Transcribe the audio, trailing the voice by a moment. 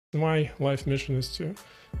My life mission is to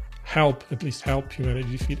at least help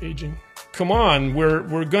humanity defeat aging. Come on,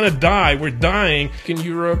 we're gonna die. We're dying. In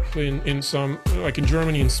Europe, in some, like in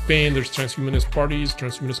Germany and Spain, there's transhumanist parties,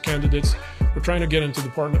 transhumanist candidates. We're trying to get into the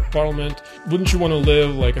parliament. Wouldn't you want to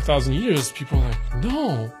live like 1,000 years? People are like,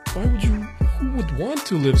 no. Why would you? Who would want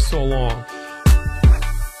to live so long?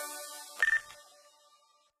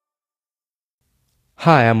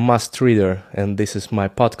 Hi, I'm Must Reader, and this is my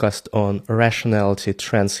podcast on rationality,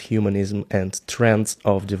 transhumanism, and trends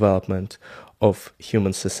of development of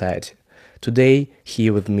human society. Today,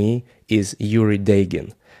 here with me is Yuri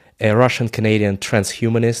Deigin, a Russian-Canadian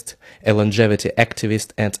transhumanist, a longevity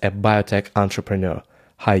activist, and a biotech entrepreneur.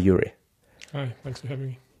 Hi, Yuri. Hi, thanks for having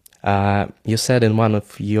me. You said in one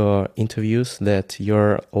of your interviews that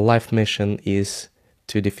your life mission is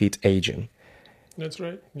to defeat aging. That's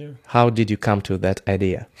right, yeah. How did you come to that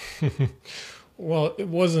idea? Well, it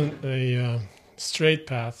wasn't a straight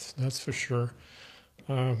path, that's for sure.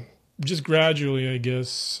 Just gradually, I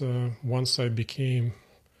guess, once I became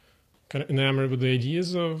kind of enamored with the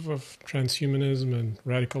ideas of transhumanism and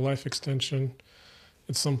radical life extension,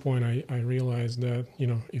 at some point I realized that,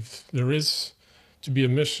 if there is to be a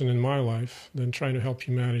mission in my life, then trying to help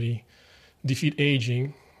humanity defeat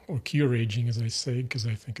aging, or cure aging, as I say, because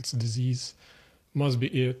I think it's a disease, must be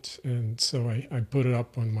it. And so I put it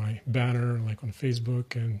up on my banner, like on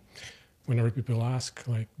Facebook, and whenever people ask,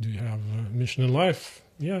 like, do you have a mission in life?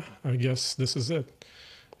 Yeah, I guess this is it.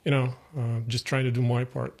 Just trying to do my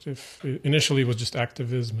part. If initially it was just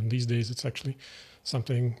activism, and these days it's actually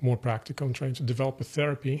something more practical. I'm trying to develop a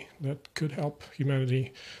therapy that could help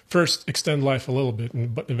humanity first extend life a little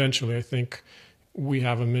bit, but eventually I think we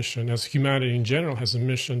have a mission, as humanity in general has a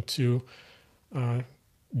mission to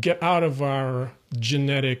get out of our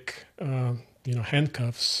genetic,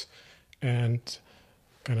 handcuffs and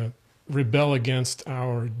kind of rebel against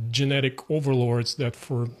our genetic overlords that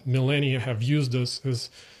for millennia have used us as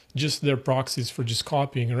just their proxies for just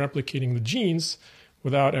copying and replicating the genes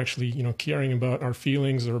without actually, caring about our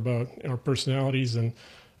feelings or about our personalities and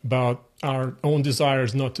about our own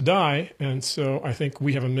desires not to die. And so I think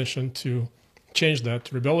we have a mission to change that,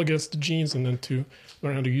 to rebel against the genes, and then to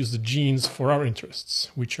learn how to use the genes for our interests,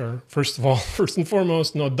 which are, first and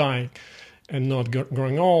foremost, not dying and not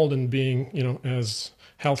growing old and being, as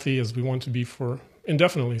healthy as we want to be for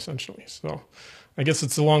indefinitely, essentially. So I guess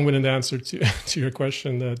it's a long-winded answer to your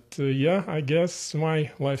question that, I guess my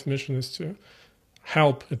life mission is to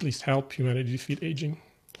at least help humanity defeat aging.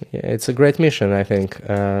 Yeah, it's a great mission, I think.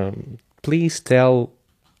 Please tell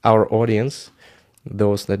our audience,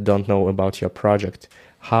 those that don't know about your project,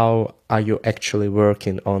 how are you actually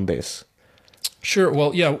working on this? Sure.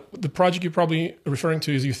 Well, yeah, the project you're probably referring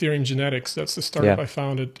to is Youthereum Genetics. That's the startup I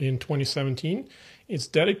founded in 2017. It's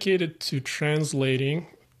dedicated to translating,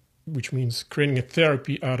 which means creating a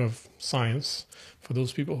therapy out of science. For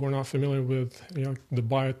those people who are not familiar with the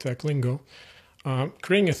biotech lingo,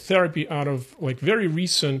 creating a therapy out of very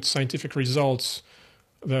recent scientific results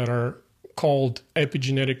that are called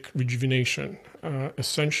epigenetic rejuvenation,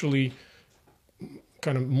 essentially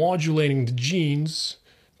kind of modulating the genes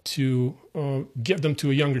to get them to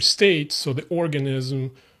a younger state so the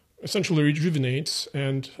organism essentially rejuvenates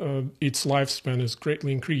and its lifespan is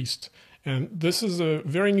greatly increased. And this is a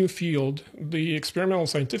very new field. The experimental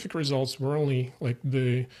scientific results were only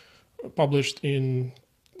published in,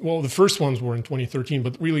 the first ones were in 2013,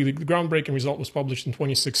 but really the groundbreaking result was published in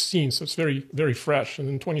 2016. So it's very, very fresh. And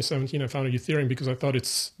in 2017, I founded Youthereum because I thought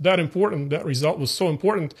it's that important. That result was so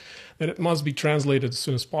important that it must be translated as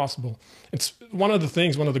soon as possible. It's one of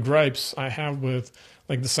the gripes I have with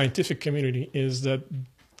the scientific community is that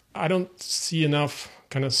I don't see enough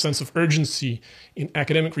kind of sense of urgency in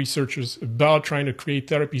academic researchers about trying to create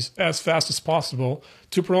therapies as fast as possible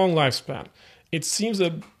to prolong lifespan. It seems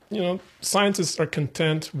that scientists are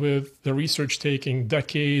content with the research taking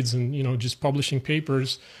decades and, just publishing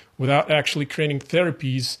papers without actually creating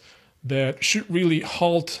therapies that should really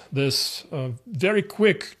halt this very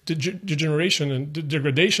quick degeneration and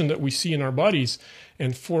degradation that we see in our bodies.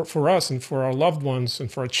 And for us and for our loved ones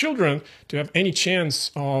and for our children to have any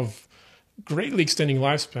chance of greatly extending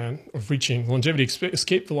lifespan, of reaching longevity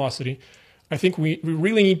escape velocity, I think we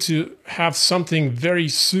really need to have something very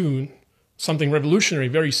soon, something revolutionary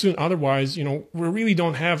very soon. Otherwise, we really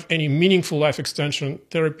don't have any meaningful life extension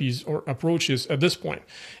therapies or approaches at this point.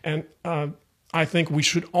 And I think we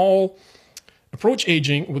should all approach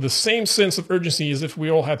aging with the same sense of urgency as if we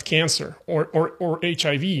all had cancer or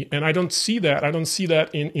HIV. And I don't see that. I don't see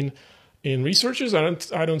that in researchers. I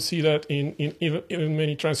don't see that in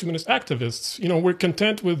many transhumanist activists. We're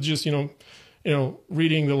content with just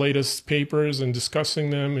reading the latest papers and discussing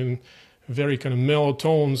them in very kind of mellow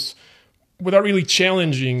tones, without really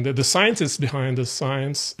challenging the scientists behind the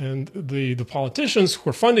science and the politicians who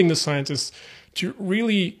are funding the scientists to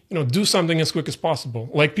really do something as quick as possible,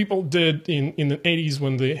 like people did in the 80s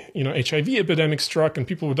when the HIV epidemic struck and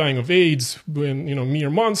people were dying of AIDS in mere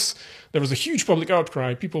months. There was a huge public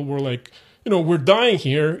outcry. People were like, we're dying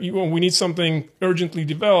here. We need something urgently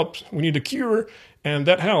developed. We need a cure, and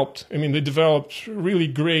that helped. I mean, they developed really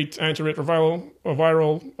great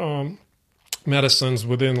antiretroviral medicines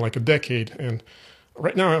within like a decade, and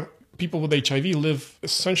right now people with HIV live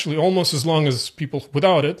essentially almost as long as people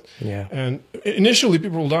without it. Yeah. And initially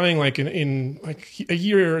people were dying like in like a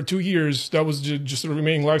year or 2 years. That was just the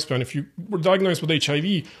remaining lifespan. If you were diagnosed with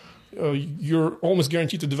HIV, you're almost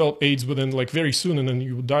guaranteed to develop AIDS within like very soon, and then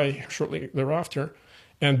you would die shortly thereafter.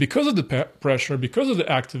 And because of the pressure, because of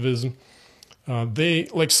the activism, they,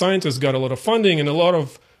 like scientists, got a lot of funding and a lot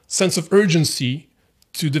of sense of urgency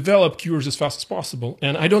to develop cures as fast as possible.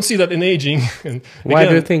 And I don't see that in aging. And why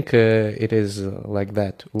do you think it is like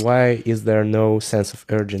that? Why is there no sense of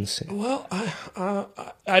urgency? Well,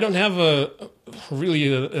 I don't have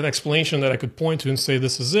an explanation that I could point to and say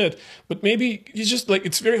this is it. But maybe it's just like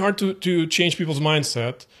it's very hard to change people's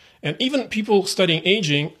mindset. And even people studying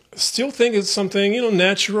aging still think it's something,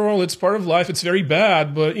 natural. It's part of life. It's very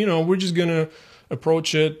bad. But, we're just going to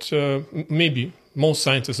approach it maybe. Most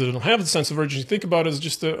scientists that don't have the sense of urgency think about it as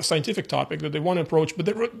just a scientific topic that they want to approach, but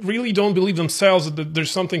they really don't believe themselves that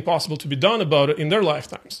there's something possible to be done about it in their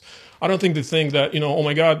lifetimes. I don't think they think that, oh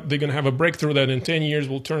my God, they're going to have a breakthrough that in 10 years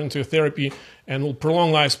will turn into a therapy and will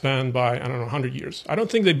prolong lifespan by, 100 years. I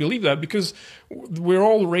don't think they believe that, because we're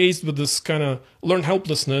all raised with this kind of learned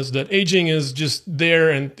helplessness that aging is just there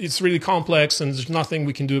and it's really complex and there's nothing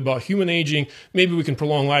we can do about human aging. Maybe we can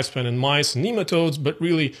prolong lifespan in mice and nematodes, but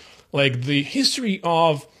really, like, the history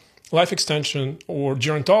of life extension or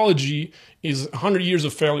gerontology is 100 years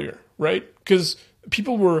of failure, right? Because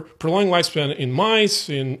people were prolonging lifespan in mice,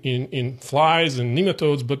 in flies, and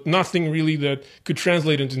nematodes, but nothing really that could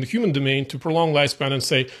translate into the human domain to prolong lifespan and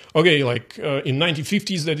say, okay, like in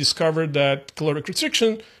 1950s they discovered that caloric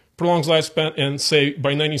restriction prolongs lifespan, and say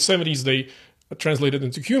by 1970s they translated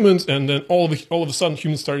into humans, and then all of a sudden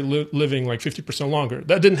humans started living like 50% longer.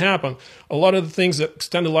 That didn't happen. A lot of the things that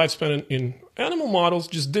extended lifespan in animal models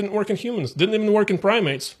just didn't work in humans, didn't even work in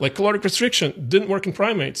primates. Like caloric restriction didn't work in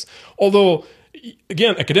primates. Although,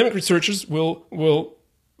 again, academic researchers will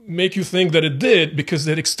make you think that it did, because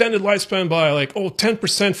it extended lifespan by like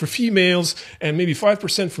 10% for females and maybe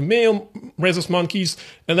 5% for male rhesus monkeys,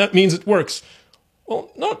 and that means it works. Well,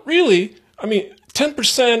 not really. I mean,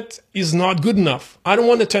 10% is not good enough. I don't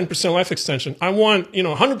want a 10% life extension. I want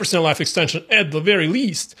 100% life extension at the very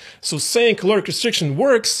least. So saying caloric restriction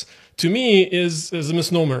works, to me, is a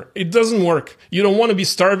misnomer. It doesn't work. You don't want to be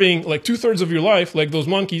starving like 2/3 of your life, like those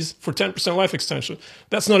monkeys, for 10% life extension.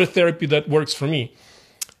 That's not a therapy that works for me.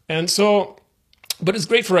 And so, but it's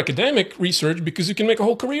great for academic research because you can make a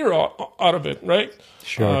whole career out of it, right?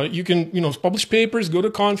 Sure. You can, publish papers, go to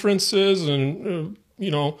conferences, and,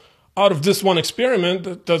 out of this one experiment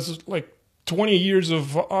that does like 20 years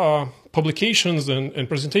of publications and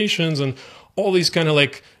presentations and all these kind of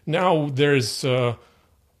like, now there's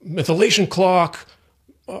methylation clock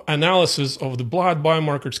analysis of the blood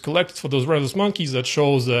biomarkers collected for those rhesus monkeys that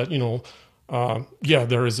shows that,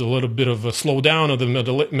 there is a little bit of a slowdown of the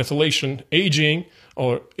methylation aging,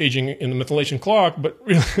 or aging in the methylation clock, but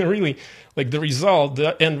really like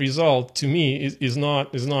the end result to me is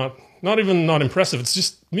not even not impressive. It's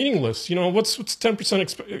just meaningless. What's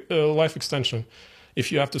 10% life extension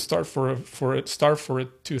if you have to starve for it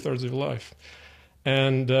 2/3 of your life?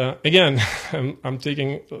 And again, I'm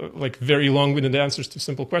taking like very long-winded answers to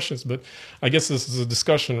simple questions, but I guess this is a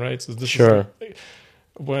discussion, right? So this Sure. is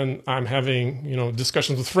when I'm having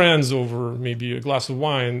discussions with friends over maybe a glass of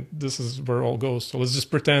wine. This is where it all goes. So let's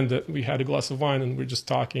just pretend that we had a glass of wine and we're just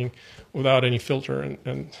talking without any filter.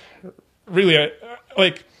 And really,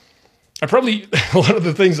 I probably, a lot of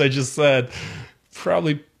the things I just said,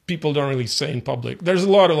 probably people don't really say in public. There's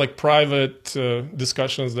a lot of like private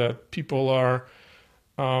discussions that people are,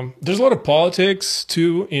 there's a lot of politics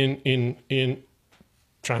too in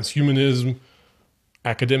transhumanism,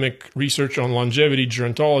 academic research on longevity,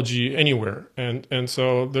 gerontology, anywhere. And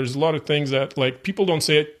so there's a lot of things that like people don't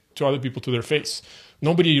say it to other people to their face.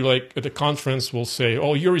 Nobody like at the conference will say,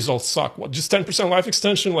 oh, your results suck. What, just 10% life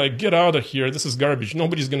extension? Like, get out of here. This is garbage.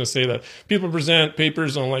 Nobody's going to say that. People present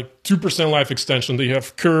papers on like 2% life extension. They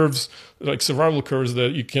have curves, like survival curves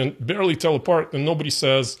that you can barely tell apart. And nobody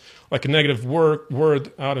says like a negative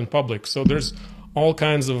word out in public. So there's all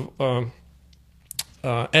kinds of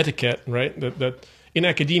etiquette, right? That in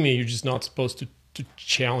academia you're just not supposed to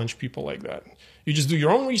challenge people like that. You just do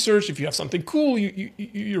your own research. If you have something cool,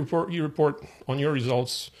 you report on your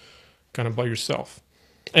results kind of by yourself.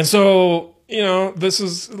 And so, this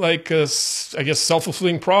is like a, I guess,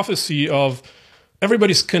 self-fulfilling prophecy of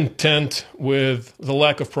everybody's content with the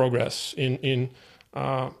lack of progress in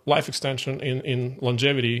life extension, in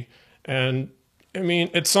longevity. And I mean,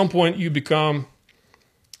 at some point you become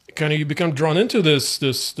drawn into this,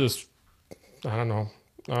 I don't know,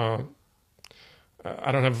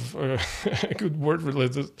 I don't have a good word for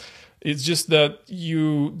this. It's just that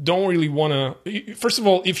you don't really want to, first of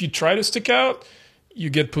all, if you try to stick out, you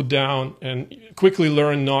get put down and quickly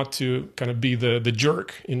learn not to kind of be the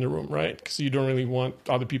jerk in the room, right? Because you don't really want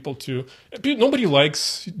other people to, nobody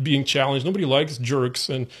likes being challenged. Nobody likes jerks.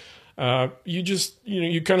 And you just,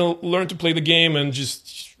 you kind of learn to play the game and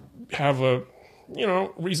just have a,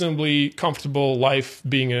 reasonably comfortable life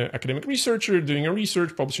being an academic researcher, doing a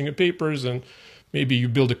research, publishing your papers, and maybe you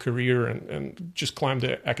build a career and just climb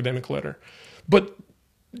the academic ladder. But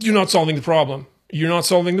you're not solving the problem. You're not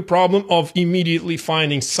solving the problem of immediately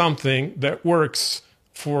finding something that works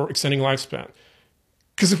for extending lifespan.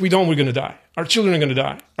 Because if we don't, we're going to die. Our children are going to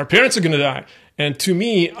die. Our parents are going to die. And to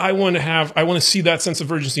me, I want to see that sense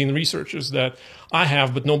of urgency in the researchers that I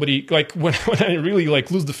have, but nobody, like when I really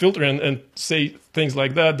like lose the filter and say things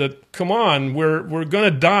like that come on, we're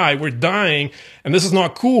going to die. We're dying. And this is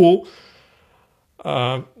not cool.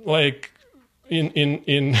 Like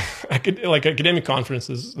in like academic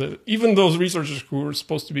conferences, even those researchers who are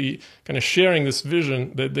supposed to be kind of sharing this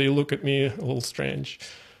vision, that they look at me a little strange.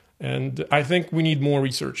 And I think we need more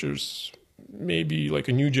researchers, maybe like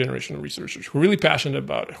a new generation of researchers who are really passionate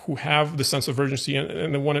about it, who have the sense of urgency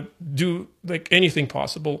and they want to do like anything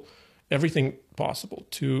possible, everything possible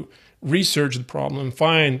to research the problem,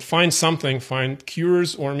 find something, find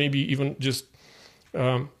cures, or maybe even just,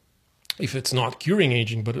 if it's not curing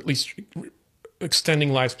aging, but at least extending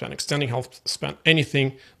lifespan, extending health span,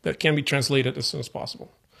 anything that can be translated as soon as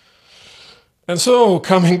possible. And so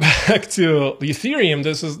coming back to Youthereum,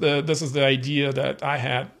 this is the idea that I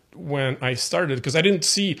had when I started, because I didn't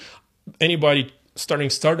see anybody starting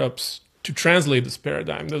startups to translate this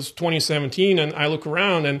paradigm. This was 2017, and I look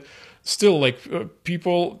around and still like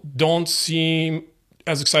people don't seem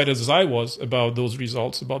as excited as I was about those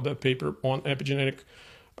results, about that paper on epigenetic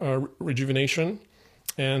rejuvenation.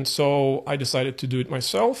 And so I decided to do it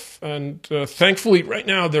myself. And thankfully, right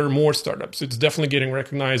now, there are more startups. It's definitely getting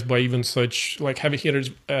recognized by even such like heavy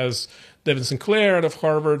hitters as Devin Sinclair out of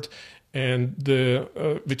Harvard and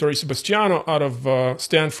the Vittorio Sebastiano out of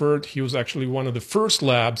Stanford. He was actually one of the first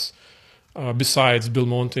labs, besides Bill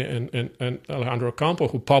Monte and Alejandro Ocampo,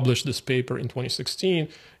 who published this paper in 2016.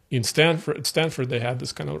 In Stanford, at Stanford, they had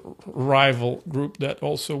this kind of rival group that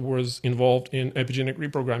also was involved in epigenetic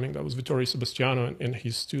reprogramming. That was Vittorio Sebastiano and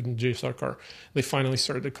his student Jay Sarkar. They finally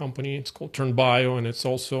started a company. It's called Turn Bio, and it's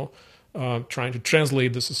also trying to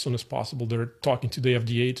translate this as soon as possible. They're talking to the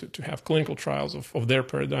FDA to have clinical trials of their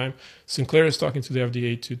paradigm. Sinclair is talking to the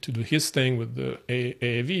FDA to do his thing with the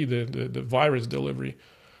AAV, the virus delivery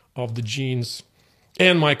of the genes.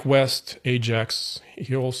 And Mike West, Ajax,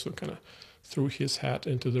 he also kind of threw his hat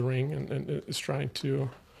into the ring and is trying to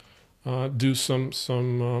do some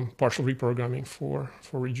partial reprogramming for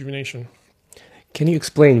rejuvenation. Can you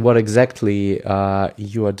explain what exactly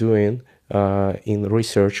you are doing in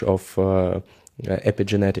research of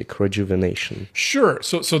epigenetic rejuvenation? Sure.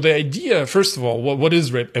 So the idea, first of all, what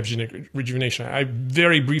is epigenetic rejuvenation? I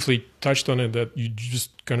very briefly touched on it, that you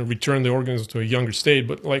just kind of return the organism to a younger state,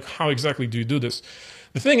 but like how exactly do you do this?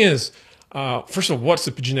 The thing is, first of all, what's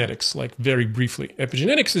epigenetics? Like very briefly,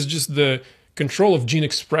 epigenetics is just the control of gene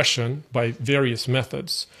expression by various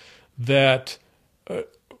methods that,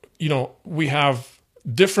 we have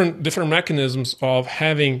different mechanisms of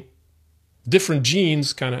having different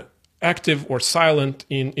genes kind of active or silent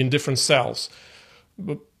in different cells.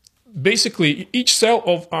 But basically, each cell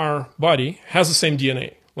of our body has the same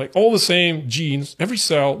DNA, like all the same genes. Every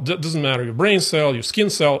cell, doesn't matter, your brain cell, your skin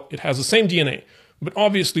cell, it has the same DNA. But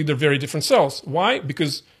obviously, they're very different cells. Why?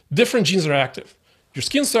 Because different genes are active. Your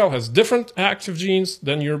skin cell has different active genes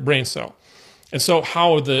than your brain cell. And so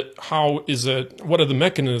what are the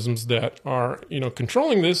mechanisms that are,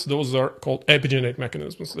 controlling this? Those are called epigenetic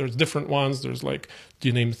mechanisms. There's different ones. There's like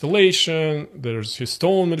DNA methylation. There's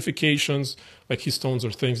histone modifications. Like histones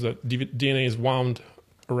are things that DNA is wound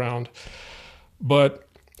around. But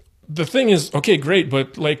the thing is, okay, great,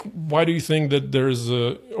 but like, why do you think that there's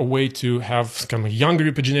a way to have kind of younger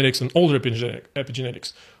epigenetics and older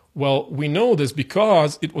epigenetics? Well, we know this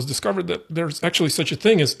because it was discovered that there's actually such a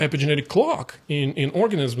thing as epigenetic clock in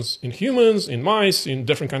organisms, in humans, in mice, in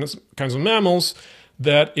different kinds of mammals,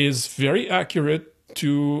 that is very accurate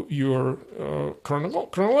to your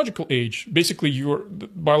chronological age, basically your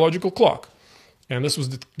biological clock. And this was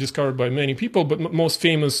discovered by many people, but most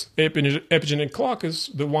famous epigenetic clock is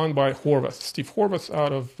the one by Horvath, Steve Horvath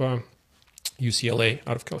out of UCLA,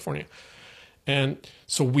 out of California. And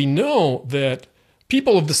so we know that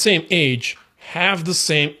people of the same age have the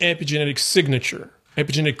same epigenetic signature,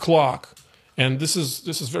 epigenetic clock. And this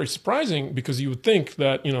is very surprising because you would think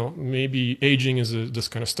that, maybe aging is this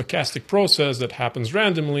kind of stochastic process that happens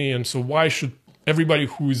randomly. And so why should everybody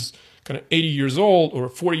who's kind of 80 years old or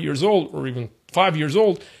 40 years old or even 5 years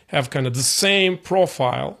old have kind of the same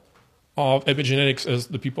profile of epigenetics as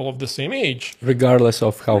the people of the same age, regardless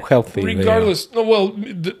of how healthy they are?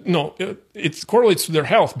 It correlates to their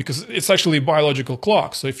health because it's actually a biological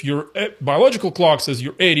clock. So if your biological clock says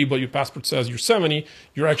you're 80 but your passport says you're 70,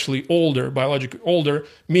 you're actually biologically older,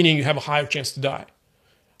 meaning you have a higher chance to die.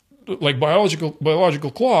 Like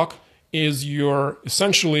biological clock is your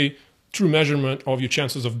essentially true measurement of your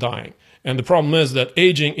chances of dying. And the problem is that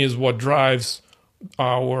aging is what drives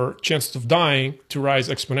our chances of dying to rise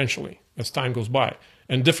exponentially as time goes by.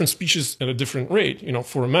 And different species at a different rate.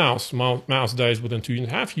 For a mouse dies within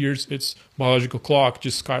 2.5 years, its biological clock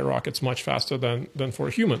just skyrockets much faster than for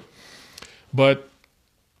a human. But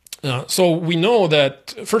so we know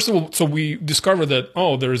that, first of all, so we discovered that,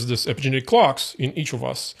 there is this epigenetic clocks in each of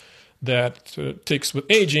us that ticks with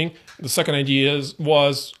aging. The second idea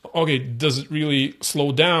was, okay, does it really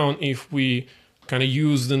slow down if we kind of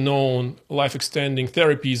use the known life-extending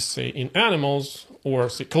therapies, say, in animals, or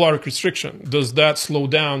say caloric restriction? Does that slow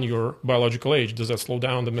down your biological age? Does that slow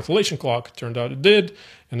down the methylation clock? Turned out it did,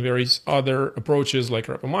 and various other approaches like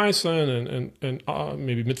rapamycin and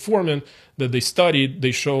maybe metformin that they studied,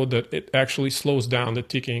 they showed that it actually slows down the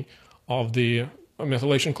ticking of the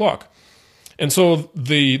methylation clock. And so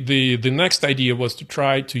the next idea was to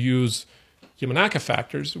try to use Yamanaka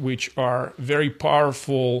factors, which are very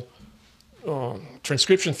powerful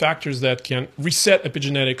transcription factors that can reset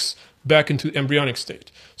epigenetics back into embryonic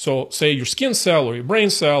state. So say your skin cell or your brain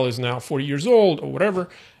cell is now 40 years old or whatever,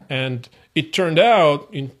 and it turned out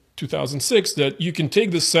in 2006 that you can take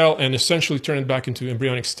this cell and essentially turn it back into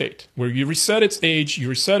embryonic state, where you reset its age, you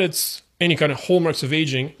reset its any kind of hallmarks of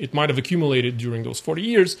aging it might have accumulated during those 40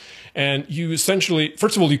 years, and you essentially,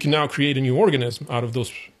 first of all, you can now create a new organism out of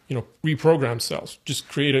those reprogrammed cells. Just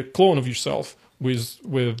create a clone of yourself with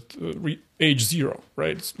age 0,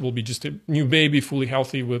 right? It will be just a new baby, fully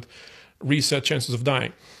healthy with reset chances of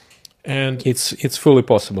dying. And it's fully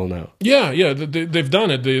possible now. Yeah, they've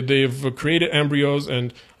done it. They've created embryos,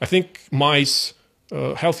 and I think mice,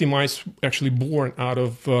 healthy mice, actually born out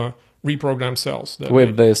of reprogrammed cells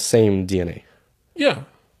with the same DNA. Yeah.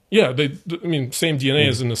 Same DNA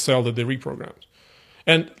as in the cell that they reprogrammed.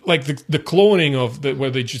 And like the cloning of where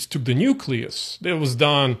they just took the nucleus, that was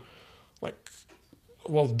done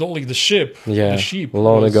Dolly the sheep,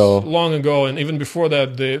 long ago, and even before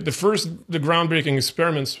that, the groundbreaking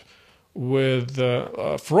experiments with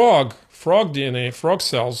frog DNA, frog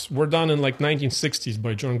cells were done in 1960s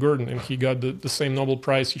by John Gurdon, and he got the same Nobel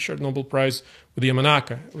Prize. He shared Nobel Prize with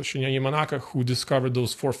Yamanaka, Shinya Yamanaka, who discovered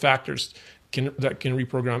those 4 factors that can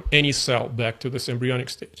reprogram any cell back to this embryonic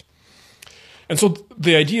state. And so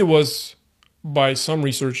the idea was, by some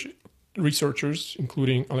researchers,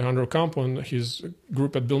 including Alejandro Campo and his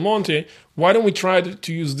group at Belmonte, why don't we try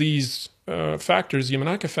to use these factors,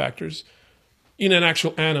 Yamanaka factors, in an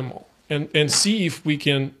actual animal and see if we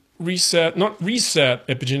can not reset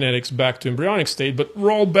epigenetics back to embryonic state, but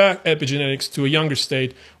roll back epigenetics to a younger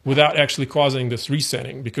state without actually causing this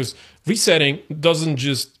resetting. Because resetting doesn't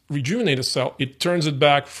just rejuvenate a cell, it turns it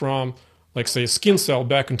back from, say, a skin cell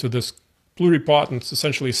back into this pluripotent,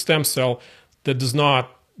 essentially a stem cell that does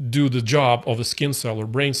not do the job of a skin cell or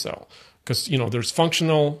brain cell. Because there's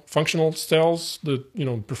functional cells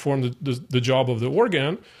that perform the job of the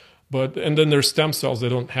organ, and then there's stem cells that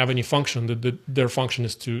don't have any function. Their function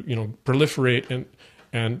is to proliferate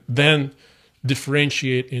and then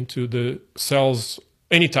differentiate into the cells,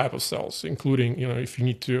 any type of cells, including if you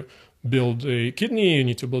need to build a kidney, you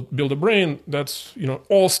need to build a brain. That's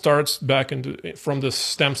all starts back from the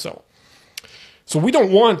stem cell. So we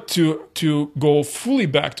don't want to go fully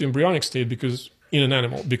back to embryonic state in an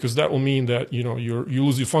animal, because that will mean that you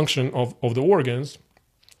lose your function of the organs.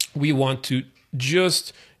 We want to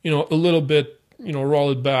just a little bit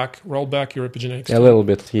roll back your epigenetics. A little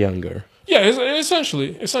bit younger. Yeah,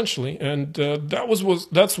 essentially, and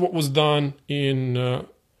that's what was done in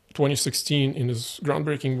 2016 in his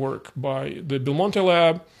groundbreaking work by the Belmonte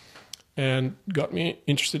lab, and got me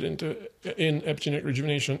interested in epigenetic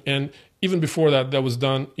rejuvenation. And even before that, that was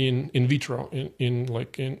done in vitro, in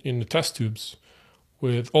the test tubes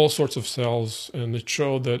with all sorts of cells, and it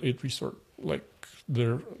showed that it restored like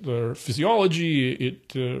their physiology,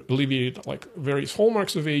 it alleviated like various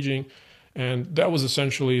hallmarks of aging, and that was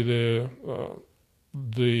essentially the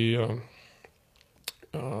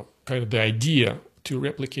kind of the idea to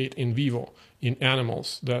replicate in vivo in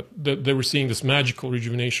animals, that they were seeing this magical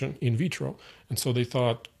rejuvenation in vitro. And so they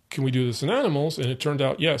thought, can we do this in animals? And it turned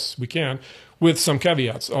out, yes, we can, with some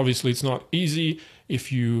caveats. Obviously, it's not easy.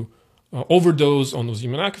 If you overdose on those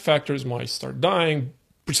human factors, mice start dying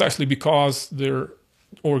precisely because their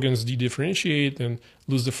organs dedifferentiate and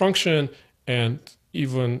lose the function. And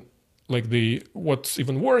even like what's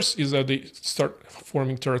even worse is that they start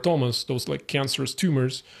forming teratomas, those like cancerous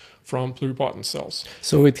tumors from pluripotent cells.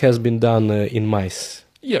 So it has been done in mice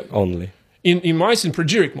only? In mice, in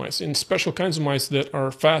progeric mice, in special kinds of mice that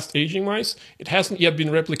are fast-aging mice. It hasn't yet been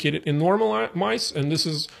replicated in normal mice, and this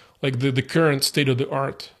is like the current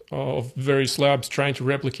state-of-the-art of various labs trying to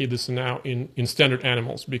replicate this now in standard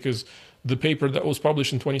animals, because the paper that was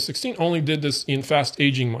published in 2016 only did this in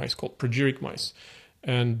fast-aging mice called progeric mice.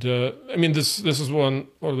 And I mean, this is one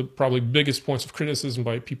of the probably biggest points of criticism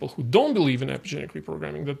by people who don't believe in epigenetic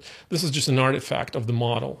reprogramming, that this is just an artifact of the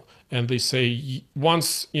model. And they say,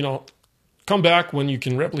 once, come back when you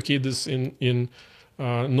can replicate this in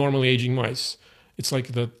normally aging mice. It's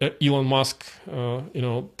like the Elon Musk,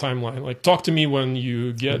 timeline. Like, talk to me when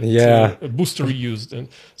you get a booster reused. And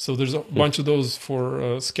so there's a bunch of those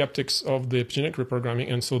for skeptics of the epigenetic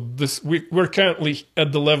reprogramming. And so we're currently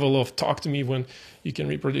at the level of talk to me when you can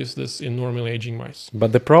reproduce this in normally aging mice.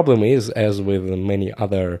 But the problem is, as with many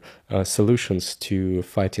other solutions to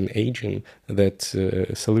fighting aging, that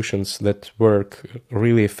solutions that work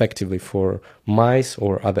really effectively for mice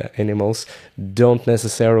or other animals don't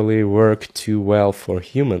necessarily work too well for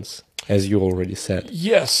humans, as you already said.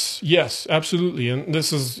 Yes, absolutely. And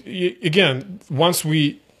this is, again, once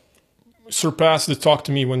we surpass the talk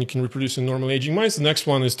to me when you can reproduce in normal aging mice, the next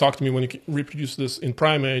one is talk to me when you can reproduce this in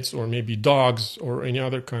primates or maybe dogs or any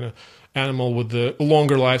other kind of animal with a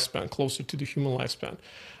longer lifespan, closer to the human lifespan.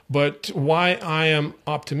 But why I am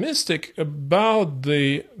optimistic about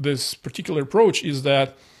this particular approach is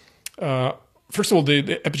that, first of all, the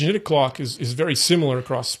epigenetic clock is very similar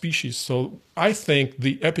across species. So I think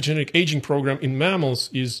the epigenetic aging program in mammals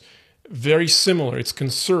is very similar. It's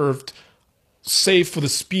conserved, save for the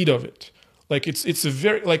speed of it. Like it's a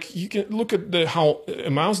very, like, you can look at how a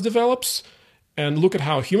mouse develops and look at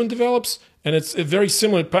how a human develops, and it's a very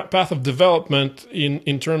similar path of development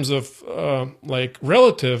in terms of like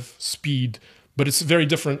relative speed, but it's very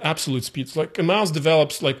different absolute speeds. Like a mouse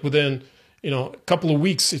develops like within a couple of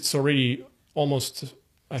weeks, it's already almost,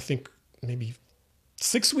 I think maybe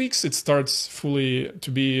 6 weeks, it starts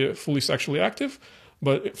to be fully sexually active.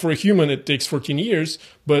 But for a human, it takes 14 years.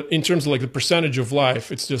 But in terms of like the percentage of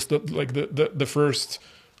life, it's just the first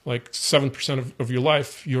like 7% of your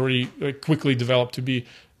life, you already quickly develop to be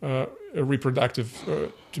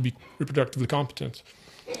reproductively competent.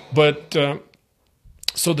 But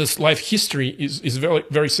so this life history is very,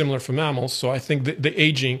 very similar for mammals. So I think the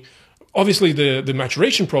aging, obviously the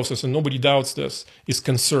maturation process, and nobody doubts this, is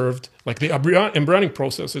conserved. Like the embryonic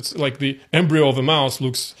process, it's like the embryo of a mouse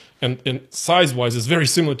looks, and size-wise is very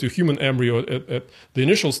similar to human embryo at the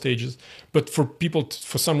initial stages. But for people,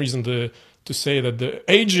 for some reason, to say that the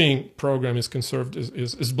aging program is conserved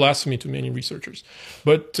is blasphemy to many researchers.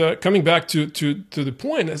 But coming back to the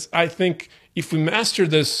point, is I think if we master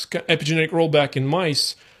this epigenetic rollback in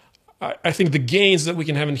mice, I think the gains that we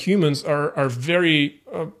can have in humans are very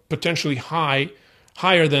potentially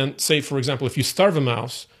higher than, say, for example, if you starve a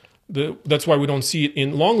mouse. That's why we don't see it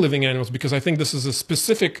in long-living animals, because I think this is a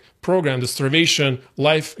specific program, the starvation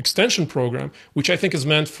life extension program, which I think is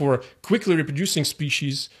meant for quickly reproducing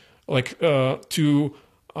species, like to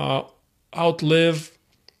outlive,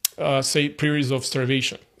 say, periods of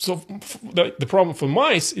starvation. So the problem for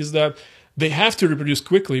mice is that they have to reproduce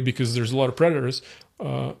quickly because there's a lot of predators,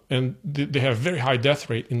 and they have a very high death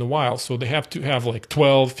rate in the wild. So they have to have like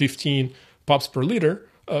 12, 15 pups per litter,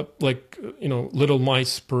 little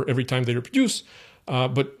mice per every time they reproduce.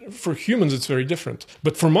 But for humans, it's very different.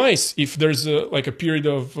 But for mice, if there's a period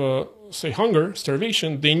of, say, hunger,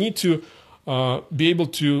 starvation, they need to be able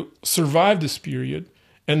to survive this period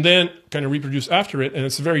and then kind of reproduce after it. And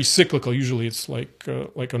it's very cyclical. Usually it's like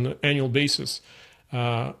on an annual basis.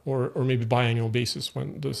 or maybe biannual basis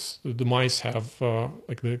when the mice have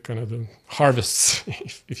like the kind of the harvests,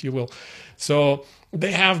 if you will. So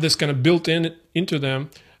they have this kind of built into them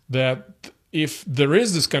that if there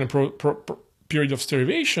is this kind of period of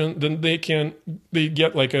starvation, then they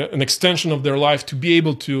get like an extension of their life to be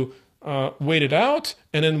able to wait it out,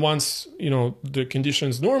 and then once the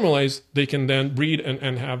conditions normalize, they can then breed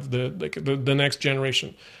and have the next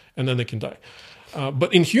generation, and then they can die.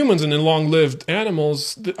 But in humans and in long-lived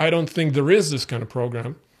animals, I don't think there is this kind of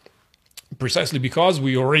program, precisely because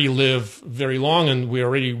we already live very long and we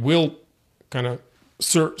already will kind of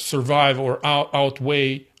survive or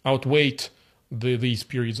outweigh these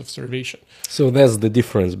periods of starvation. So that's the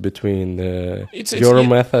difference between your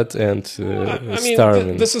method and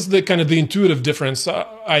starving. This is the kind of the intuitive difference.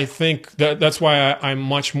 I think that's why I'm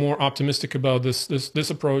much more optimistic about this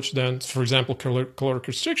approach than, for example, caloric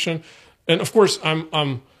restriction. And of course,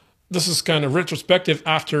 this is kind of retrospective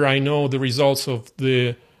after I know the results of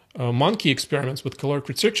the monkey experiments with caloric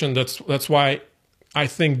restriction. That's why I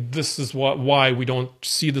think this is why we don't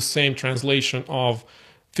see the same translation of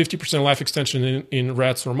 50% life extension in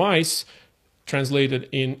rats or mice translated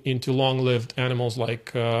into long-lived animals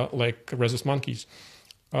like rhesus monkeys.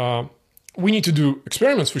 We need to do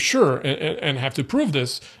experiments for sure and have to prove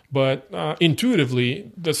this, but intuitively,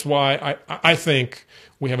 that's why I think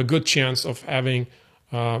we have a good chance of having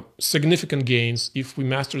significant gains if we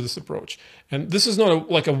master this approach. And this is not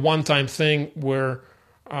like a one-time thing where,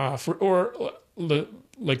 for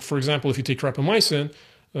example, if you take rapamycin,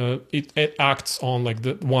 it acts on like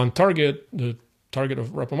the target of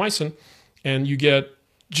rapamycin, and you get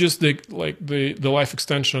just the life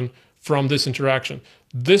extension from this interaction.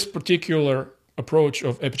 This particular approach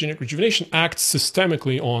of epigenetic rejuvenation acts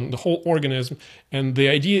systemically on the whole organism, and the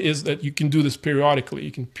idea is that you can do this periodically.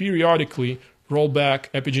 You can periodically roll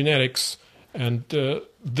back epigenetics, and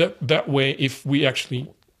that way, if we actually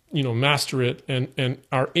master it and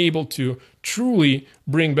are able to truly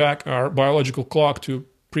bring back our biological clock to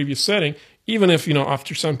previous setting, even if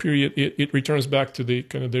after some period it returns back to the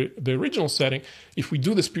kind of the original setting. If we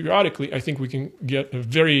do this periodically, I think we can get a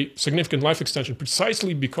very significant life extension,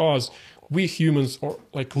 precisely because we humans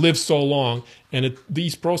live so long, and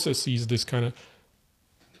these processes, this kind of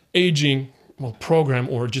aging program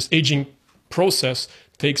or just aging process,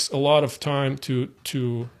 takes a lot of time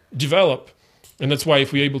to develop, and that's why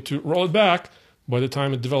if we're able to roll it back, by the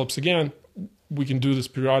time it develops again, we can do this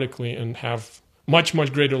periodically and have much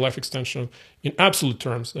greater life extension in absolute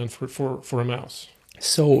terms than for a mouse.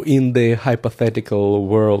 So in the hypothetical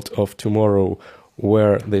world of tomorrow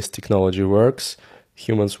where this technology works,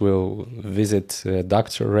 humans will visit a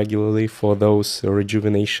doctor regularly for those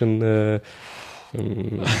rejuvenation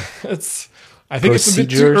I think it's a bit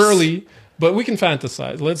too early, but we can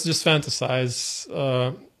fantasize. Let's just fantasize.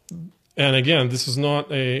 And again, this is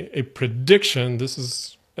not a prediction. This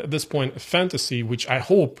is, at this point, a fantasy, which I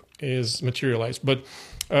hope is materialized. But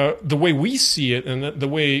the way we see it, and the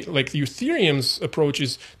way like Youthereum's approach,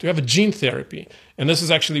 is to have a gene therapy. And this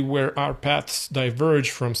is actually where our paths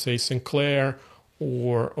diverge from, say, Sinclair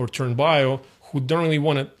or TurnBio, who don't really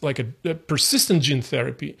want like a persistent gene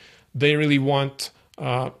therapy. They really want,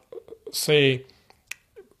 say,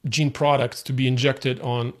 gene products to be injected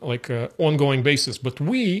on like an ongoing basis. But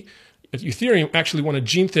we at Youthereum actually want a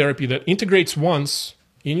gene therapy that integrates once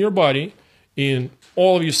in your body, in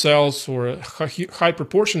all of your cells, or a high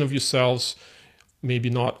proportion of your cells. Maybe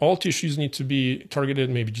not all tissues need to be targeted,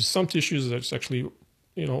 maybe just some tissues. That's actually,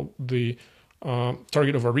 the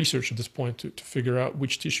target of our research at this point, to figure out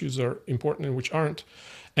which tissues are important and which aren't.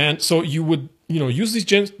 And so you would, use this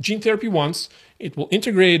gene therapy once. It will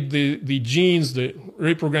integrate the genes, the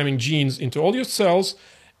reprogramming genes, into all your cells,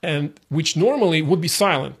 and which normally would be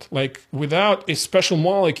silent, like without a special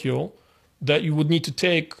molecule that you would need to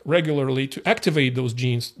take regularly to activate those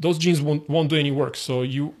genes. Those genes won't do any work. So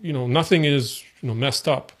nothing is messed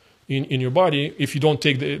up in your body if you don't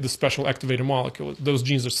take the special activator molecule. Those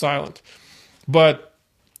genes are silent. But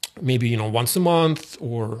maybe once a month,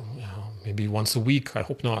 or maybe once a week, I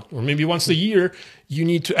hope not, or maybe once a year, you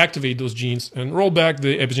need to activate those genes and roll back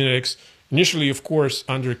the epigenetics. Initially, of course,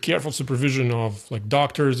 under careful supervision of like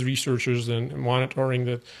doctors, researchers, and monitoring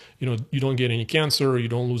that you don't get any cancer or you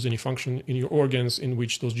don't lose any function in your organs in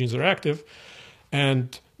which those genes are active.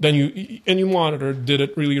 And then you monitor, did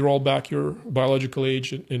it really roll back your biological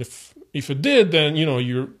age? And if it did, then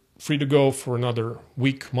you're free to go for another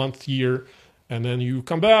week, month, year, and then you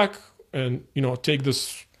come back and take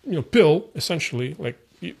this pill, essentially. Like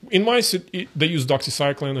in mice, they use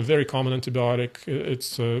doxycycline, a very common antibiotic.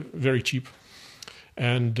 It's very cheap,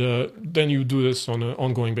 And then you do this on an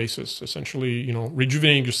ongoing basis, essentially,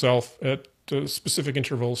 rejuvenating yourself at specific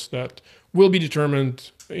intervals that will be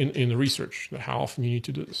determined in the research, how often you need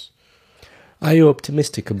to do this. Are you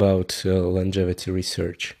optimistic about longevity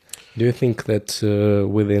research? Do you think that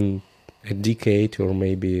within a decade or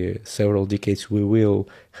maybe several decades we will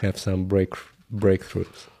have some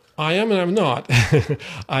breakthroughs? I am and I'm not.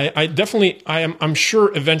 I'm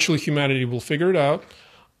sure eventually humanity will figure it out.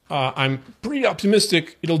 I'm pretty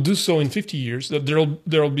optimistic it'll do so in 50 years, that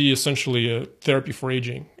there'll be essentially a therapy for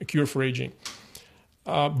aging, a cure for aging.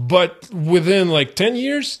 But within like 10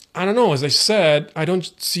 years, I don't know. As I said, I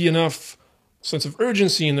don't see enough sense of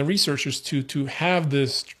urgency in the researchers to have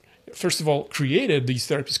this, first of all, these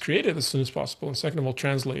therapies created as soon as possible, and second of all,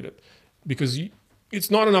 translated. Because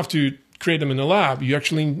it's not enough to create them in a lab. You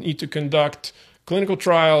actually need to conduct clinical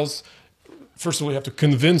trials. First of all, you have to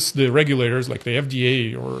convince the regulators like the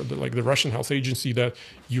FDA or the Russian health agency that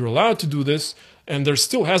you're allowed to do this. And they're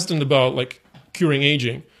still hesitant about like curing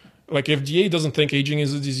aging. Like FDA doesn't think aging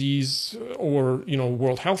is a disease, or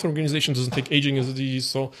World Health Organization doesn't think aging is a disease.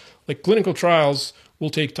 So like clinical trials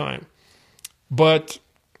will take time. But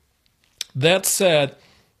that said,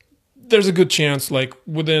 there's a good chance like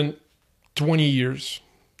within 20 years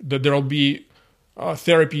that there'll be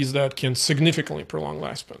therapies that can significantly prolong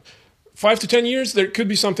lifespan. 5 to 10 years, there could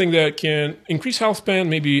be something that can increase health span,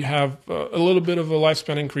 maybe have a little bit of a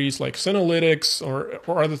lifespan increase, like senolytics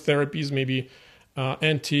or other therapies, maybe reverse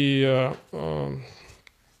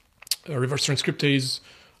transcriptase,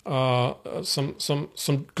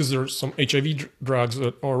 because there's some HIV drugs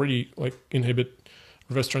that already like inhibit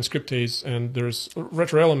reverse transcriptase, and there's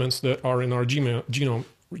retroelements that are in our genome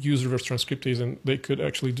use reverse transcriptase, and they could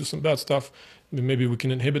actually do some bad stuff. Maybe we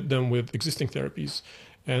can inhibit them with existing therapies.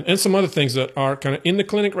 And some other things that are kind of in the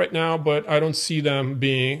clinic right now, but I don't see them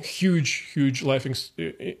being huge life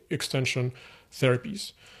extension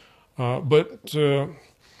therapies. So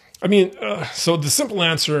the simple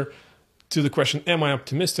answer to the question, am I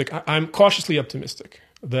optimistic? I'm cautiously optimistic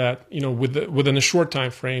that, within a short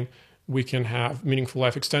time frame, we can have meaningful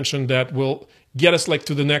life extension that will get us like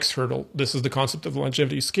to the next hurdle. This is the concept of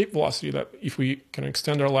longevity escape velocity, that if we can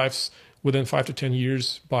extend our lives within 5 to 10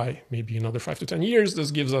 years by maybe another 5 to 10 years,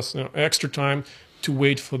 this gives us extra time to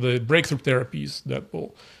wait for the breakthrough therapies that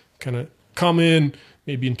will kind of come in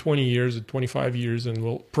maybe in 20 years or 25 years and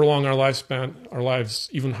will prolong our lifespan, our lives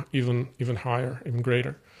even higher, even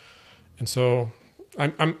greater. And so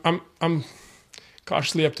I'm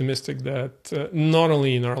cautiously optimistic that not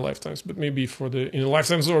only in our lifetimes, but maybe in the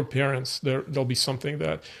lifetimes of our parents, there'll be something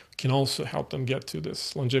that can also help them get to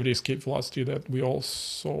this longevity escape velocity that we all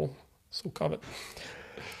so covet.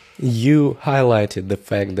 You highlighted the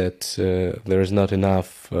fact that there is not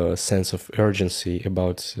enough sense of urgency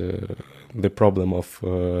about the problem of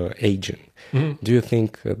aging. Mm-hmm. Do you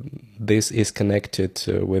think this is connected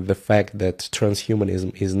with the fact that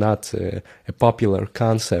transhumanism is not a popular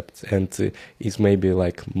concept and is maybe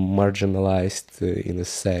like marginalized in the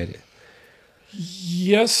society?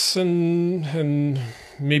 Yes, and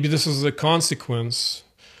maybe this is a consequence.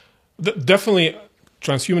 Definitely,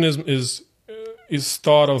 transhumanism is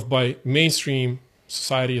thought of by mainstream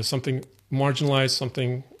society as something marginalized,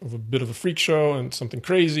 something of a bit of a freak show, and something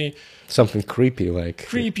crazy, something creepy,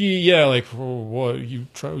 yeah, like what you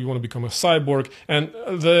want to become a cyborg. And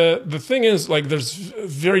the thing is, like, there's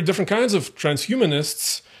very different kinds of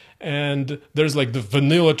transhumanists, and there's like the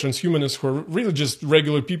vanilla transhumanists who are really just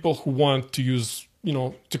regular people who want to use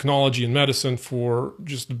technology and medicine for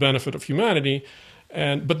just the benefit of humanity.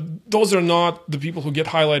 But those are not the people who get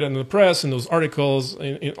highlighted in the press and those articles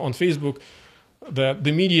on Facebook, that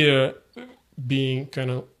the media being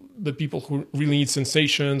kind of the people who really need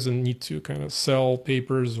sensations and need to kind of sell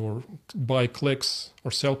papers or buy clicks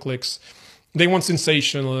or sell clicks. They want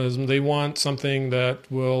sensationalism. They want something that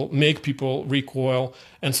will make people recoil.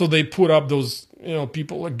 And so they put up those,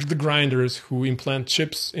 people like the grinders who implant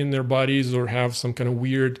chips in their bodies or have some kind of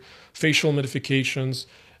weird facial modifications.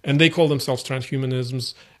 And they call themselves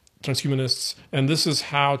transhumanists. And this is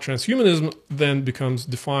how transhumanism then becomes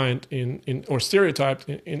defined or stereotyped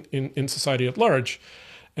in society at large.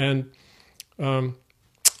 And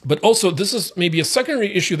but also, this is maybe a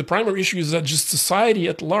secondary issue. The primary issue is that just society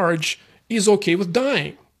at large is okay with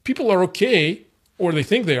dying. People are okay, or they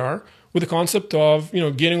think they are, with the concept of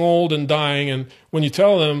getting old and dying. And when you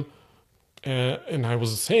tell them, and I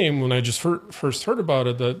was the same when I just first heard about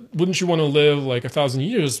it, that wouldn't you want to live like 1,000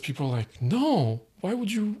 years? People are like, no, why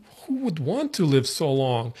would you? Who would want to live so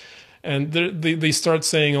long? And they start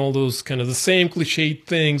saying all those kind of the same cliched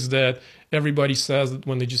things that everybody says that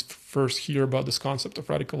when they just first hear about this concept of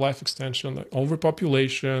radical life extension, like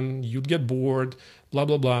overpopulation, you'd get bored, blah,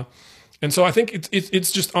 blah, blah. And so I think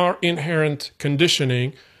it's just our inherent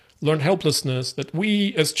conditioning, learned helplessness, that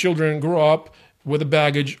we as children grow up with a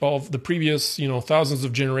baggage of the previous, thousands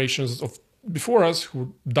of generations of before us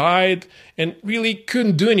who died and really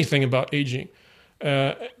couldn't do anything about aging.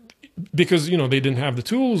 Because they didn't have the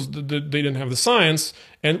tools, they didn't have the science,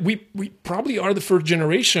 and we probably are the first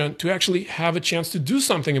generation to actually have a chance to do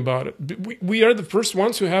something about it. We are the first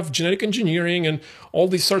ones who have genetic engineering and all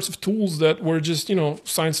these sorts of tools that were just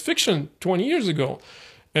science fiction 20 years ago.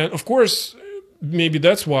 And of course, maybe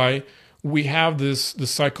that's why we have this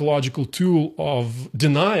psychological tool of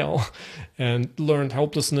denial and learned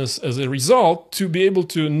helplessness as a result, to be able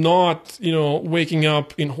to not waking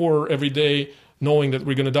up in horror every day knowing that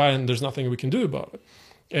we're going to die and there's nothing we can do about it.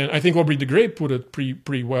 And I think Aubrey de Grey put it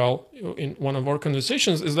pretty well in one of our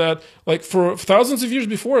conversations, is that like for thousands of years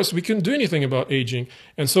before us, we couldn't do anything about aging.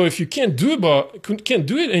 And so if you can't do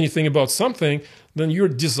anything about something, then your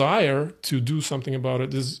desire to do something about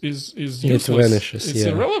it is useless. It vanishes. It's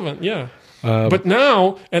irrelevant. Yeah. But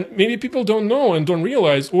now, and maybe people don't know and don't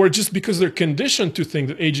realize, or just because they're conditioned to think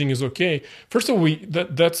that aging is okay. First of all,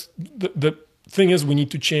 that's the thing is, we need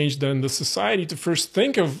to change then the society to first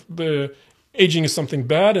think of the aging as something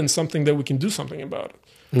bad and something that we can do something about it.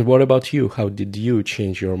 And what about you? How did you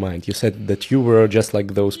change your mind? You said that you were just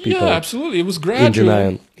like those people. Yeah, absolutely. It was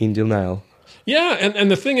gradual. In denial. Yeah, and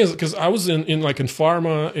the thing is, because I was in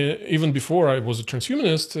pharma even before I was a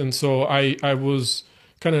transhumanist, and so I was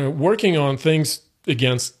kind of working on things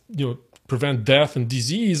against prevent death and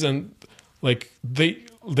disease, and like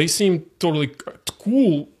they seemed totally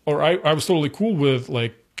cool, or I was totally cool with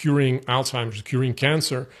like curing Alzheimer's, curing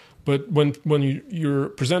cancer. But when you're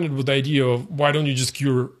presented with the idea of why don't you just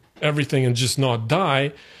cure everything and just not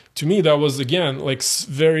die, to me that was again like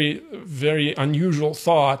very, very unusual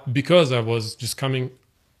thought, because I was just coming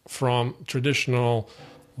from traditional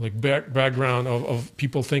like background of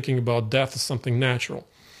people thinking about death as something natural.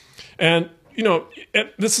 And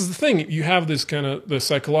this is the thing, you have this kind of the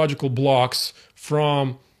psychological blocks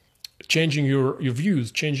from changing your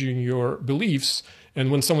views, changing your beliefs. And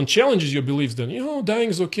when someone challenges your beliefs, then, dying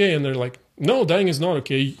is okay. And they're like, no, dying is not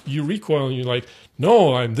okay. You recoil and you're like,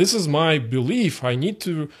 no, this is my belief. I need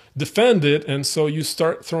to defend it. And so you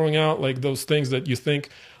start throwing out like those things that you think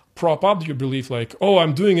prop up your belief, like, oh,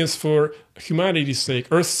 I'm doing this for humanity's sake,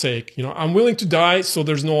 Earth's sake. I'm willing to die so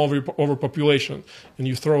there's no overpopulation. And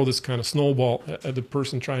you throw this kind of snowball at the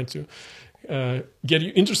person trying to get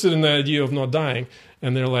you interested in the idea of not dying.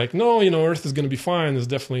 And they're like, no, Earth is going to be fine. There's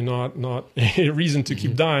definitely not a reason to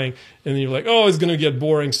keep dying. And you're like, oh, it's going to get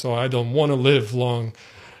boring, so I don't want to live long.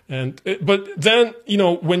 But then,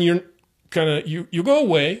 when you're kind of, you go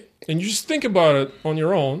away and you just think about it on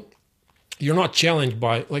your own, you're not challenged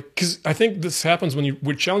by, because I think this happens when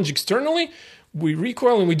we're challenged externally, we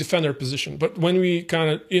recoil and we defend our position. But when we kind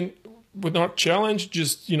of, we're not challenged,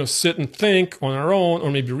 just sit and think on our own, or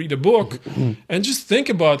maybe read a book and just think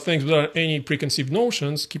about things without any preconceived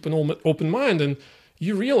notions, keep an open mind, and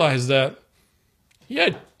you realize that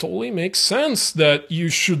it totally makes sense that you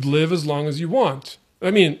should live as long as you want. I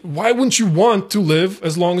mean, why wouldn't you want to live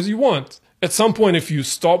as long as you want? At some point, if you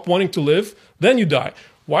stop wanting to live, then you die.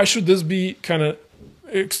 Why should this be kind of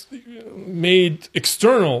made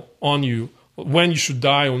external on you, when you should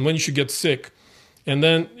die and when you should get sick? And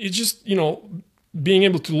then it's just, being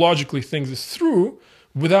able to logically think this through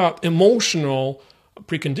without emotional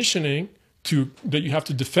preconditioning that you have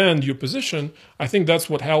to defend your position. I think that's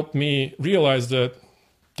what helped me realize that,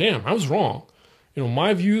 damn, I was wrong.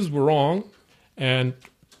 My views were wrong. And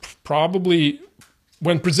probably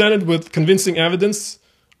when presented with convincing evidence,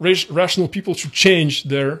 rational people should change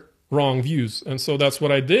their wrong views. And so that's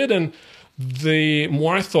what I did. And the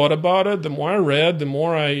more I thought about it, the more I read, the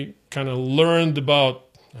more I kind of learned about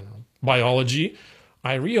biology,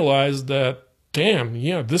 I realized that, damn,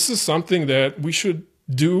 this is something that we should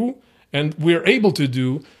do and we're able to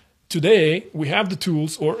do. Today, we have the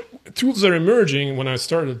tools, or tools are emerging. When I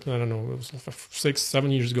started, I don't know, it was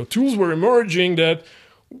 6-7 years ago, tools were emerging that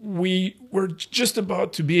we were just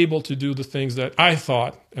about to be able to do the things that I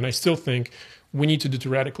thought, and I still think, we need to do to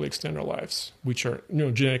radically extend our lives, which are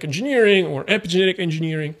genetic engineering or epigenetic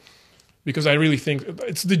engineering, because I really think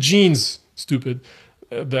it's the genes, stupid,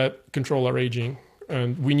 that control our aging,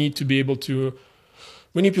 and we need to be able to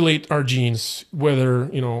manipulate our genes, whether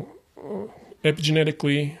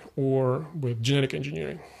epigenetically or with genetic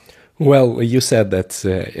engineering. Well, you said that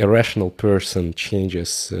a rational person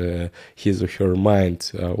changes his or her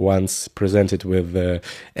mind once presented with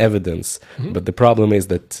evidence, but the problem is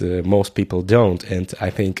that most people don't. And I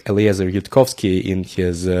think Eliezer Yudkowsky, in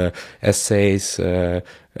his essays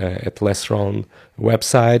at Lesron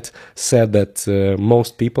website, said that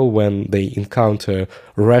most people, when they encounter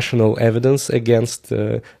rational evidence against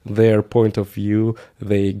their point of view,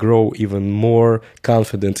 they grow even more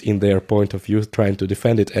confident in their point of view, trying to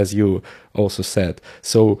defend it, as you also said.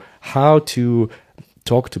 So how to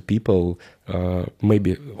talk to people,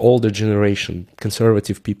 maybe older generation,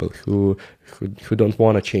 conservative people who don't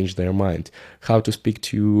want to change their mind? How to speak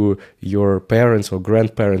to your parents or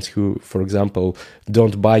grandparents who, for example,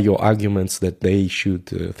 don't buy your arguments that they should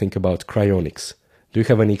think about cryonics? Do you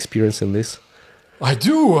have any experience in this? I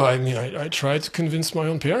do. I mean, I tried to convince my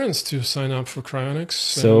own parents to sign up for cryonics.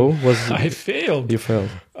 So I failed. You failed.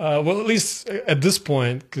 Well, at least at this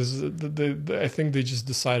point, because I think they just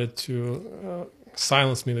decided to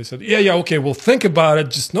silence me. They said, yeah, okay, we'll think about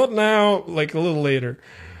it, just not now, like a little later.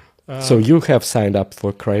 So you have signed up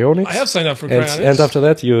for cryonics? I have signed up for cryonics. And after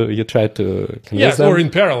that, you tried to convince them? Or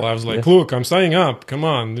in parallel, I was like, look, I'm signing up. Come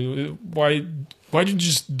on. Why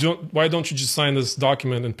don't you just sign this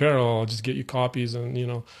document in parallel? I'll just get you copies and,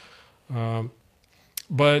 yeah,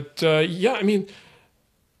 I mean,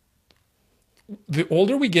 the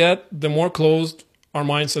older we get, the more closed our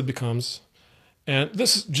mindset becomes. And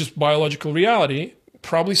this is just biological reality,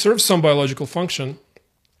 probably serves some biological function.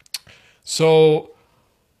 So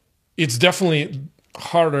it's definitely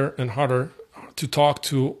harder and harder to talk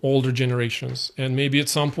to older generations. And maybe at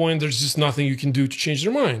some point, there's just nothing you can do to change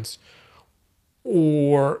their minds.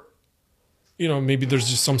 Or, maybe there's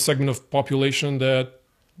just some segment of population that,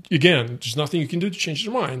 again, there's nothing you can do to change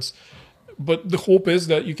their minds. But the hope is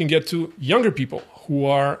that you can get to younger people who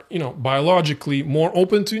are, biologically more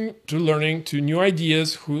open to learning, to new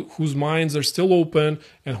ideas, whose minds are still open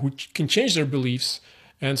and who can change their beliefs.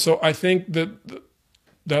 And so I think that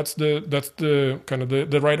that's the kind of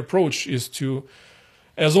the right approach, is to,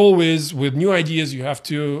 as always, with new ideas, you have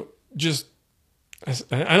to just,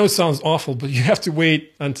 I know it sounds awful, but you have to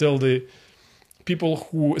wait until the people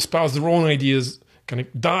who espouse their own ideas kind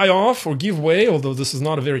of die off or give way, although this is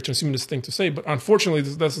not a very transhumanist thing to say. But unfortunately,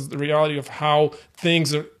 this is the reality of how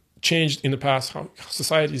things are changed in the past, how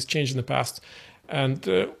society has changed in the past. And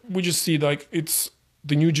we just see like it's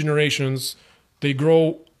the new generations, they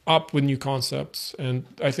grow up with new concepts. And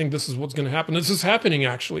I think this is what's going to happen. This is happening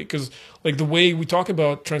actually, because like the way we talk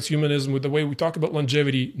about transhumanism, with the way we talk about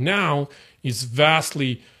longevity now, is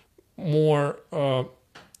vastly more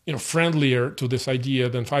friendlier to this idea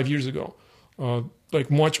than 5 years ago. Like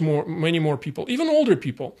many more people, even older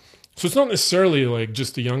people. So it's not necessarily like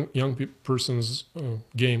just a young person's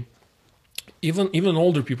game. Even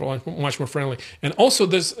older people are much more friendly. And also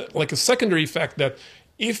there's like a secondary effect that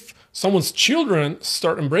if someone's children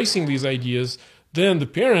start embracing these ideas, then the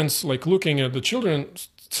parents, like looking at the children,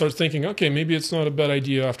 start thinking, okay, maybe it's not a bad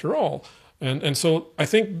idea after all. And so I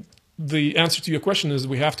think the answer to your question is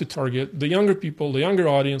we have to target the younger people, the younger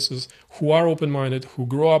audiences who are open-minded, who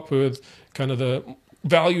grow up with kind of the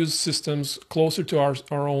values systems closer to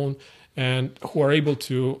our own, and who are able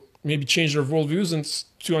to maybe change their worldviews and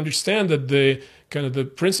to understand that the kind of the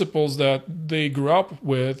principles that they grew up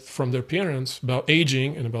with from their parents about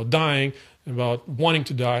aging and about dying and about wanting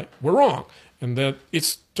to die were wrong. And that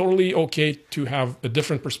it's totally okay to have a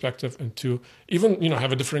different perspective and to even,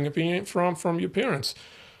 have a differing opinion from your parents.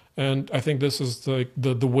 And I think this is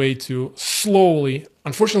the way to slowly,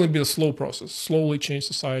 unfortunately be a slow process, slowly change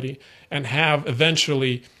society and have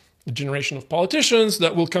eventually a generation of politicians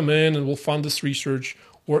that will come in and will fund this research,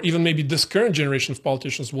 or even maybe this current generation of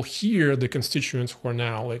politicians will hear the constituents who are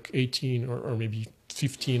now like 18 or maybe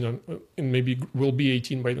 15 and maybe will be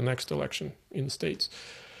 18 by the next election in the States,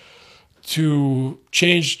 to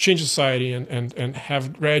change society and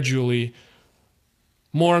have gradually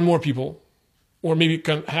more and more people, or maybe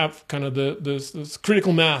can have kind of this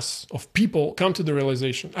critical mass of people come to the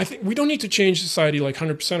realization. I think we don't need to change society like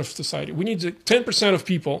 100% of society. We need 10% of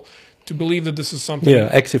people to believe that this is something. Yeah,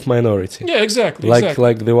 active minority. Yeah, exactly.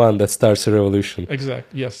 Like the one that starts a revolution.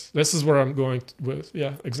 Exactly. Yes, this is where I'm going with.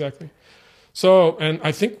 Yeah, exactly. So, and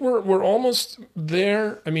I think we're almost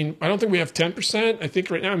there. I mean, I don't think we have 10%. I think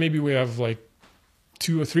right now maybe we have like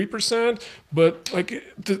 2 or 3%. But like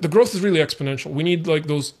the growth is really exponential. We need like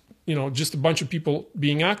those, just a bunch of people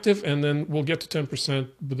being active, and then we'll get to 10%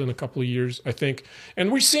 within a couple of years, I think.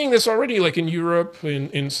 And we're seeing this already, like in Europe,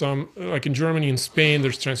 in some, like in Germany, in Spain,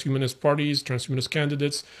 there's transhumanist parties, transhumanist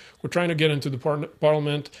candidates. We're trying to get into the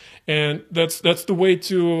parliament, and that's the way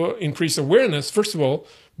to increase awareness, first of all,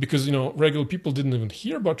 because, regular people didn't even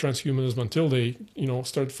hear about transhumanism until they,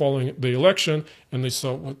 started following the election, and they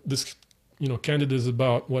saw what this, candidate is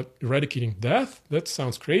about, eradicating death. That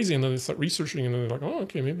sounds crazy. And then they start researching, and then they're like, oh,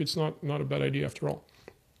 okay, maybe it's not a bad idea after all.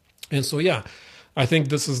 And so, yeah, I think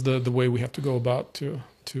this is the way we have to go about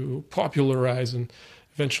to popularize and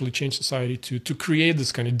eventually change society, to create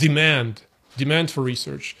this kind of demand for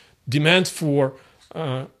research, demand for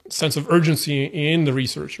sense of urgency in the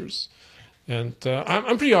researchers. And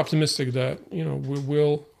I'm pretty optimistic that, we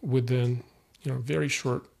will, within, a very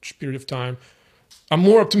short period of time. I'm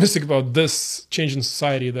more optimistic about this change in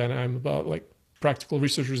society than I'm about practical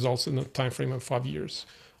research results in a time frame of 5 years.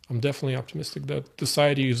 I'm definitely optimistic that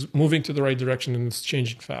society is moving to the right direction and it's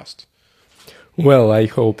changing fast. Well, I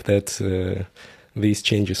hope that these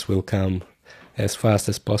changes will come as fast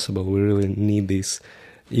as possible. We really need this.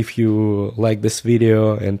 If you like this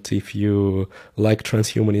video, and if you like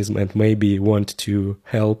transhumanism and maybe want to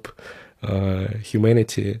help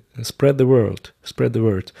humanity, spread the word.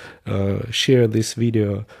 Share this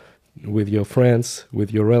video with your friends,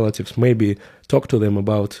 with your relatives. Maybe talk to them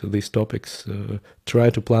about these topics. Try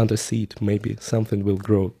to plant a seed. Maybe something will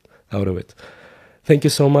grow out of it. Thank you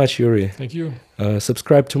so much, Yuri. Thank you.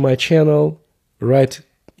 Subscribe to my channel. Write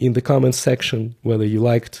in the comments section whether you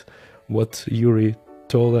liked what Yuri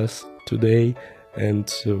told us today,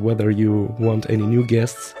 and whether you want any new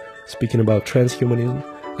guests speaking about transhumanism.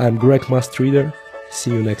 I'm Greg Must Reader.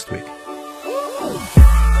 See you next week.